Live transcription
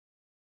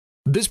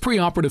This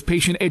preoperative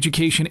patient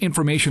education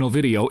informational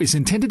video is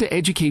intended to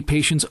educate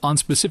patients on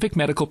specific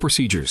medical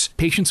procedures.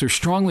 Patients are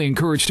strongly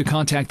encouraged to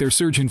contact their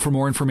surgeon for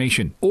more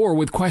information or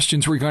with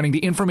questions regarding the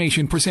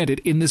information presented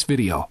in this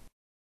video.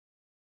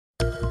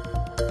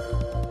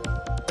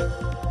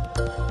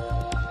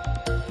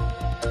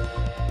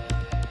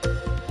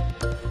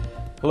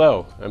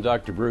 Hello, I'm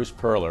Dr. Bruce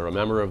Perler, a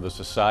member of the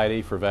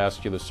Society for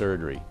Vascular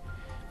Surgery.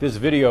 This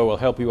video will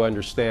help you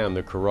understand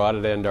the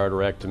carotid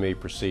endarterectomy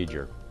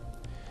procedure.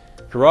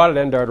 Carotid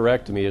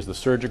endarterectomy is the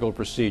surgical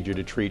procedure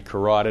to treat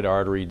carotid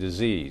artery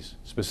disease,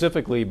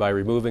 specifically by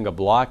removing a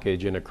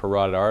blockage in a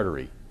carotid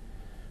artery.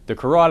 The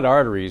carotid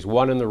arteries,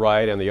 one in the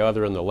right and the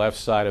other on the left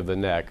side of the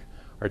neck,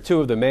 are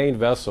two of the main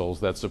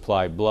vessels that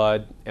supply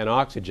blood and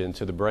oxygen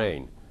to the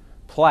brain.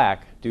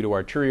 Plaque, due to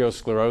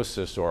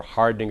arteriosclerosis or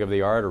hardening of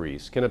the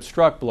arteries, can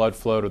obstruct blood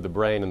flow to the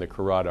brain in the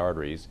carotid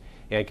arteries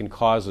and can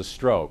cause a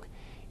stroke,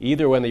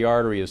 either when the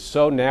artery is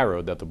so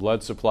narrowed that the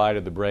blood supply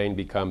to the brain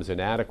becomes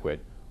inadequate,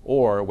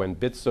 or when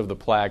bits of the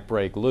plaque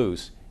break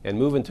loose and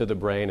move into the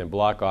brain and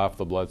block off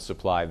the blood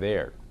supply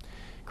there.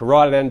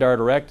 Carotid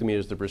endarterectomy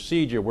is the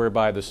procedure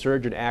whereby the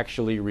surgeon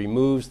actually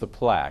removes the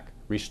plaque,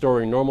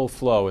 restoring normal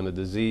flow in the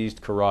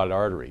diseased carotid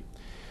artery.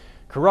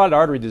 Carotid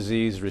artery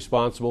disease is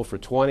responsible for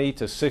 20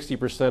 to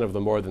 60% of the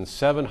more than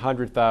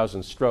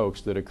 700,000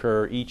 strokes that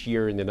occur each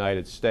year in the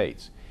United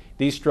States.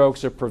 These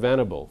strokes are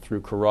preventable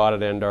through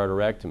carotid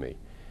endarterectomy.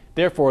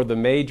 Therefore, the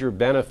major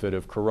benefit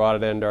of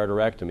carotid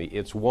endarterectomy,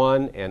 its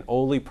one and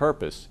only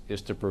purpose,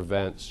 is to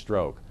prevent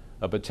stroke,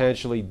 a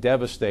potentially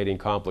devastating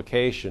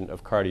complication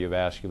of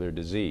cardiovascular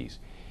disease.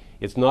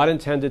 It's not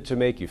intended to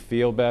make you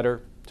feel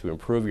better, to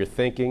improve your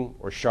thinking,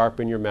 or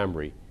sharpen your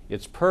memory.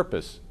 Its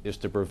purpose is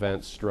to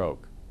prevent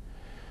stroke.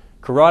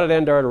 Carotid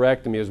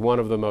endarterectomy is one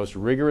of the most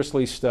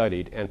rigorously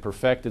studied and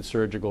perfected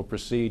surgical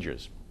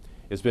procedures.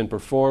 It's been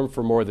performed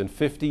for more than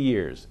 50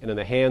 years, and in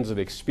the hands of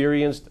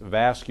experienced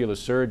vascular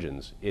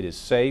surgeons, it is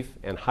safe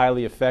and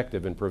highly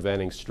effective in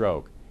preventing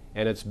stroke,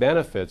 and its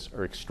benefits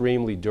are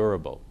extremely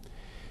durable.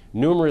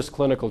 Numerous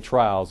clinical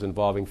trials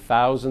involving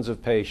thousands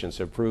of patients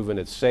have proven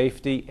its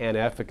safety and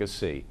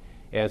efficacy,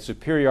 and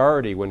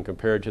superiority when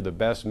compared to the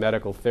best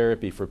medical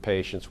therapy for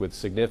patients with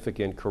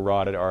significant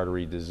carotid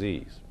artery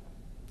disease.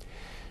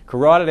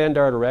 Carotid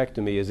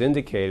endarterectomy is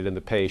indicated in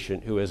the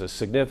patient who has a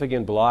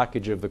significant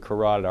blockage of the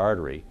carotid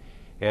artery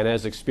and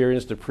has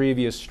experienced a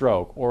previous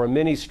stroke or a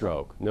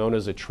mini-stroke known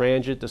as a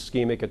transient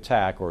ischemic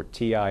attack or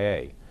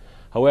TIA.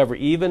 However,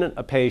 even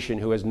a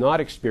patient who has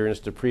not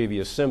experienced a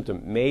previous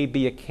symptom may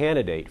be a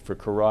candidate for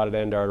carotid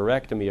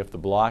endarterectomy if the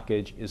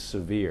blockage is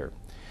severe.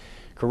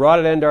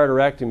 Carotid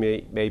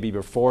endarterectomy may be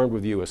performed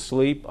with you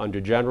asleep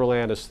under general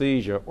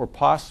anesthesia or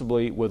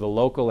possibly with a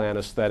local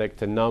anesthetic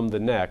to numb the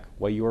neck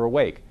while you are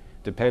awake,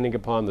 depending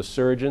upon the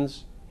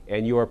surgeon's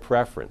and your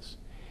preference.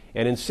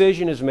 An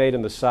incision is made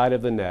in the side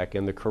of the neck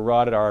and the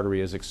carotid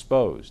artery is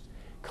exposed.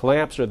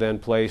 Clamps are then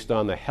placed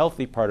on the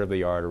healthy part of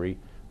the artery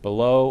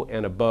below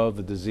and above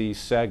the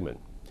diseased segment.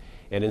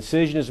 An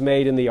incision is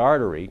made in the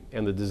artery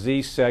and the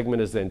diseased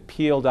segment is then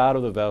peeled out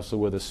of the vessel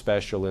with a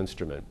special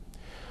instrument.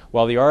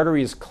 While the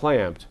artery is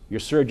clamped, your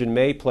surgeon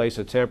may place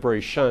a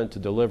temporary shunt to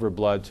deliver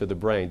blood to the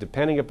brain,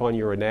 depending upon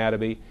your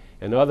anatomy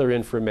and other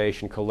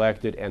information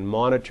collected and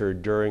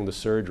monitored during the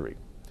surgery.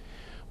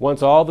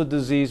 Once all the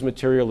disease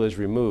material is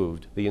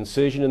removed, the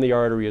incision in the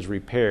artery is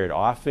repaired,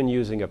 often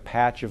using a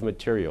patch of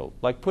material,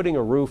 like putting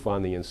a roof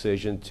on the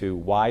incision to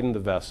widen the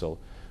vessel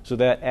so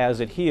that as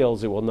it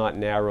heals, it will not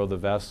narrow the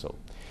vessel.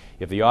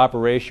 If the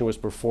operation was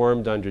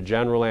performed under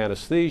general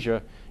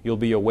anesthesia, you'll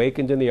be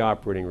awakened in the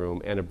operating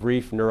room and a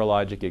brief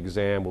neurologic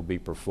exam will be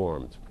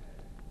performed.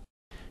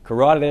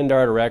 Carotid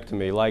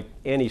endarterectomy, like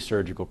any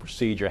surgical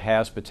procedure,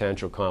 has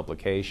potential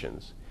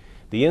complications.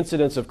 The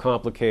incidence of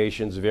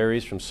complications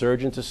varies from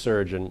surgeon to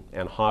surgeon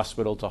and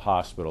hospital to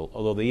hospital,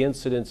 although the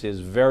incidence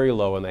is very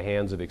low in the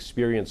hands of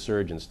experienced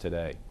surgeons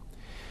today.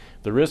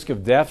 The risk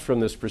of death from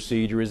this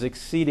procedure is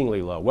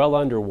exceedingly low, well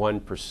under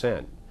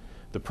 1%.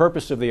 The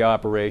purpose of the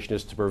operation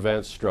is to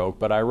prevent stroke,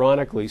 but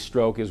ironically,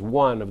 stroke is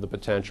one of the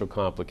potential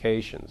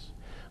complications.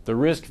 The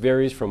risk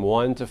varies from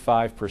 1 to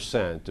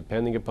 5%,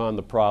 depending upon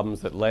the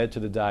problems that led to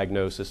the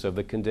diagnosis of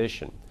the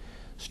condition.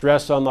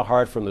 Stress on the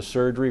heart from the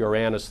surgery or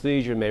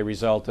anesthesia may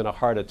result in a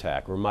heart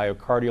attack or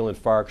myocardial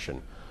infarction,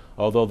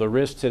 although the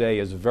risk today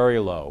is very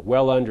low,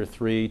 well under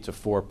 3 to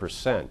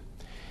 4%.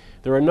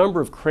 There are a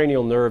number of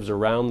cranial nerves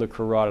around the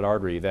carotid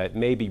artery that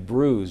may be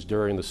bruised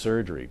during the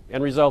surgery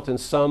and result in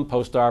some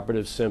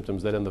postoperative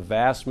symptoms that in the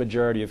vast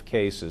majority of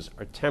cases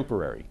are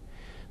temporary.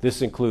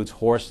 This includes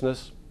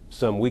hoarseness,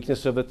 some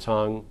weakness of the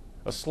tongue,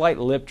 a slight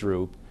lip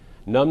droop,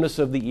 numbness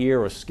of the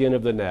ear or skin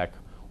of the neck,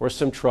 or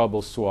some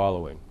trouble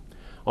swallowing.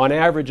 On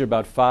average,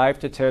 about 5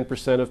 to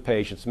 10% of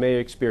patients may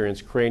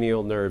experience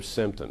cranial nerve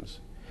symptoms.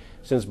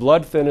 Since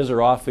blood thinners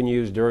are often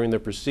used during the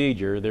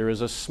procedure, there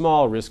is a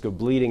small risk of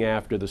bleeding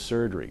after the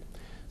surgery.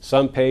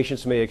 Some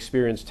patients may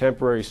experience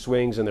temporary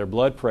swings in their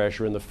blood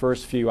pressure in the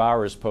first few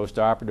hours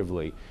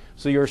postoperatively,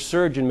 so your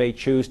surgeon may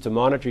choose to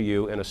monitor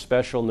you in a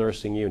special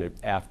nursing unit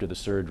after the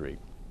surgery.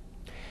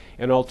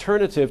 An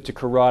alternative to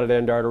carotid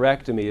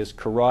endarterectomy is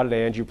carotid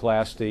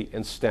angioplasty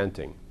and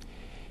stenting.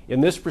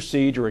 In this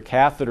procedure, a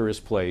catheter is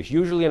placed,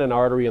 usually in an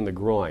artery in the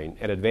groin,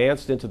 and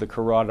advanced into the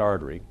carotid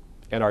artery.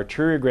 An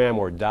arteriogram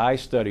or dye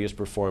study is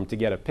performed to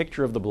get a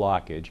picture of the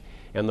blockage,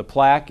 and the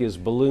plaque is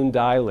balloon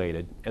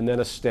dilated, and then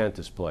a stent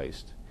is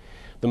placed.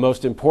 The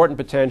most important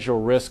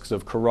potential risks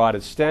of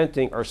carotid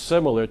stenting are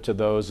similar to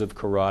those of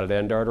carotid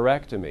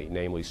endarterectomy,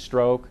 namely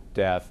stroke,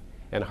 death,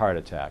 and heart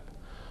attack.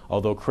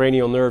 Although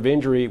cranial nerve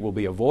injury will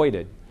be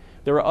avoided,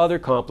 there are other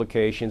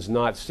complications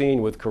not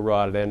seen with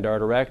carotid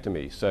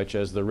endarterectomy, such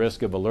as the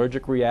risk of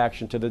allergic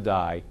reaction to the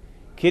dye,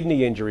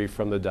 kidney injury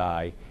from the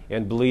dye,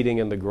 and bleeding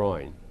in the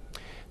groin.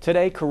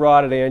 Today,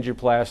 carotid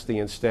angioplasty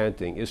and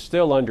stenting is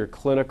still under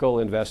clinical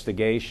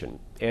investigation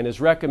and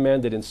is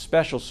recommended in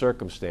special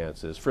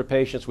circumstances for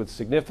patients with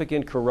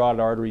significant carotid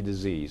artery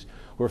disease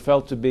who are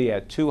felt to be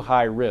at too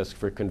high risk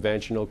for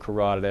conventional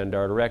carotid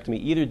endarterectomy,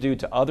 either due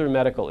to other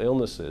medical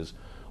illnesses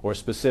or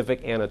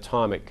specific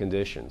anatomic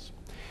conditions.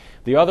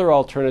 The other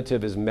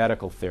alternative is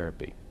medical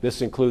therapy.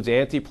 This includes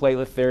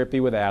antiplatelet therapy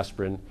with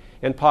aspirin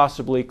and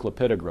possibly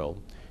clopidogrel,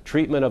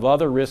 treatment of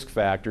other risk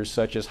factors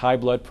such as high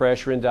blood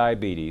pressure and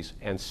diabetes,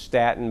 and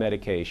statin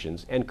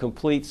medications, and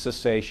complete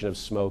cessation of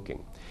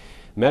smoking.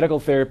 Medical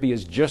therapy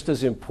is just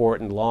as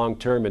important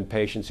long-term in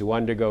patients who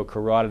undergo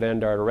carotid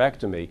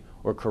endarterectomy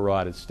or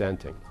carotid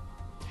stenting.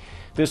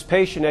 This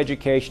patient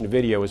education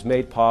video is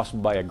made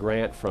possible by a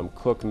grant from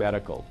Cook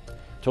Medical.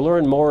 To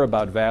learn more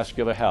about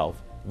vascular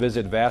health,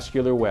 visit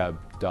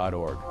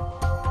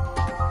vascularweb.org.